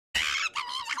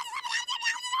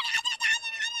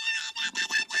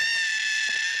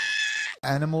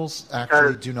Animals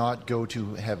actually do not go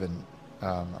to heaven.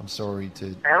 I'm sorry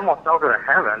to... Animals don't go to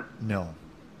heaven? No.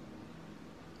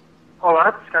 Oh,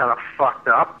 that's kind of fucked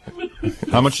up.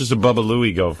 How much does a Bubba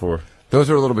Louie go for? Those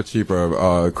are a little bit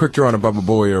cheaper. Quick Draw and a Bubba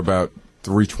Booey are about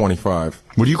 $3.25.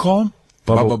 What do you call him?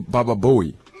 Bubba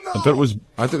Booey. I thought it was...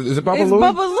 Is it Bubba It's Louie?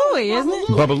 Bubba Louie, isn't it?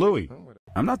 Bubba Louie.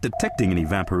 I'm not detecting any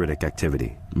vampiric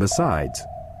activity. Besides,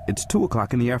 it's 2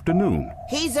 o'clock in the afternoon.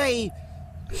 He's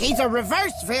a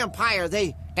reverse vampire.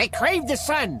 They crave the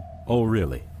sun. Oh,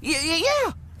 really?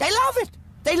 Yeah, they love it.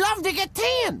 They love to get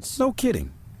tans. No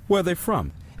kidding. Where are they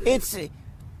from? It's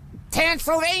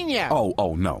Transylvania.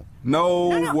 Oh, no.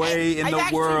 No way in the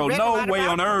world. No way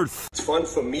on earth. It's fun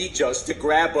for me just to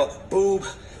grab a boob,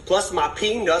 plus my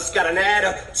peanuts got an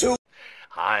attitude.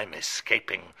 I'm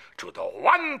escaping to the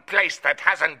one place that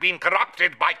hasn't been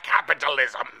corrupted by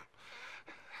capitalism.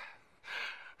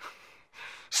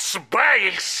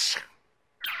 Space!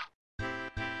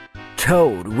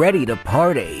 Toad ready to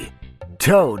party.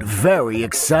 Toad very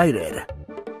excited,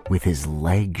 with his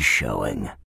legs showing.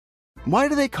 Why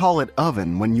do they call it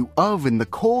oven when you oven the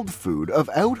cold food of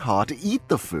out hot eat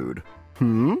the food?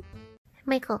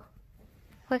 Michael,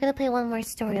 we're gonna play one more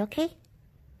story, okay?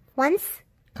 Once.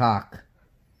 Cock.